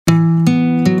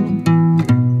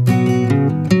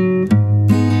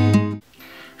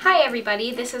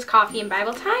everybody, this is Coffee and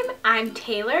Bible Time. I'm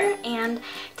Taylor, and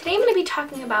today I'm going to be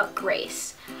talking about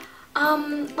grace.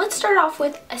 Let's start off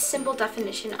with a simple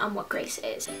definition on what grace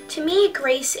is. To me,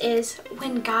 grace is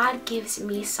when God gives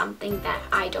me something that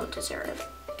I don't deserve.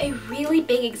 A really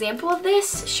big example of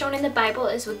this shown in the Bible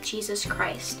is with Jesus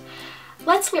Christ.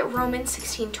 Let's look at Romans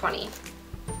 16:20.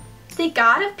 The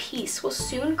God of peace will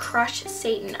soon crush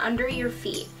Satan under your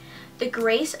feet. The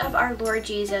grace of our Lord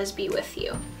Jesus be with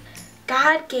you.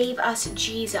 God gave us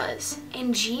Jesus,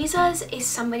 and Jesus is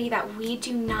somebody that we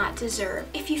do not deserve.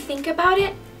 If you think about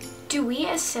it, do we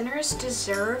as sinners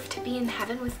deserve to be in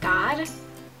heaven with God?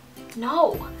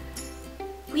 No.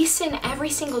 We sin every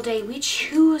single day. We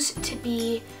choose to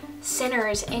be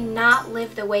sinners and not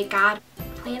live the way God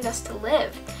planned us to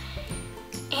live.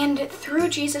 And through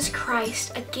Jesus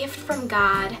Christ, a gift from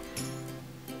God,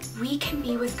 we can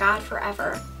be with God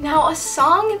forever. Now, a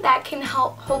song that can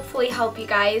hopefully help you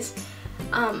guys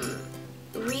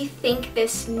rethink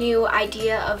this new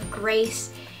idea of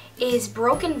grace is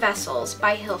Broken Vessels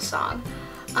by Hillsong.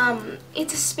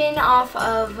 It's a spin-off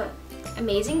of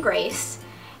Amazing Grace,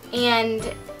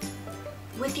 and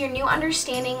with your new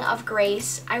understanding of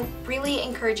grace, I really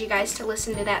encourage you guys to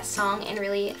listen to that song and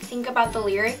really think about the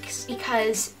lyrics,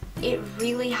 because it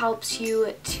really helps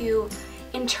you to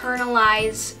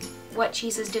internalize what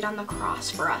Jesus did on the cross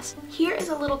for us. Here is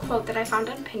a little quote that I found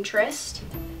on Pinterest.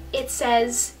 It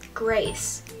says,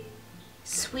 "Grace,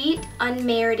 sweet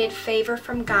unmerited favor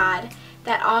from God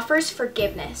that offers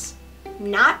forgiveness,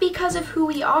 not because of who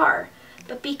we are,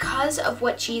 but because of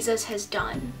what Jesus has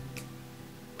done."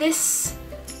 This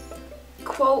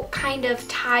quote kind of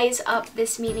ties up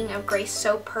this meaning of grace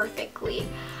so perfectly.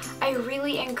 I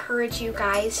really encourage you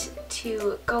guys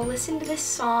to go listen to this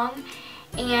song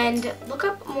and look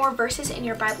up more verses in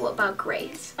your Bible about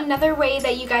grace. Another way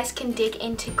that you guys can dig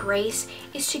into grace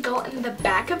is to go in the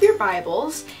back of your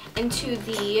Bibles into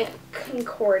the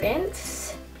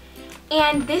concordance,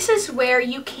 and this is where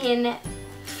you can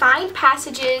find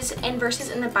passages and verses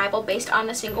in the Bible based on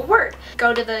a single word.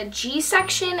 Go to the G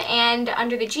section, and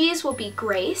under the G's will be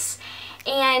grace,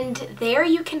 and there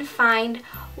you can find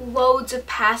loads of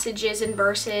passages and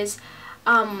verses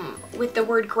with the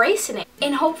word grace in it.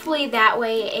 And hopefully that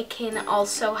way it can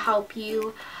also help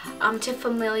you to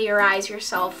familiarize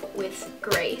yourself with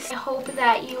grace. I hope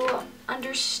that you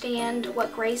understand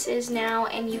what grace is now,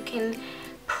 and you can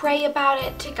pray about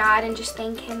it to God and just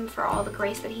thank Him for all the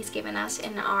grace that He's given us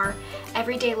in our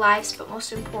everyday lives, but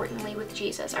most importantly with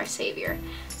Jesus, our Savior.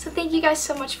 So thank you guys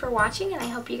so much for watching, and I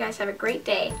hope you guys have a great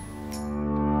day.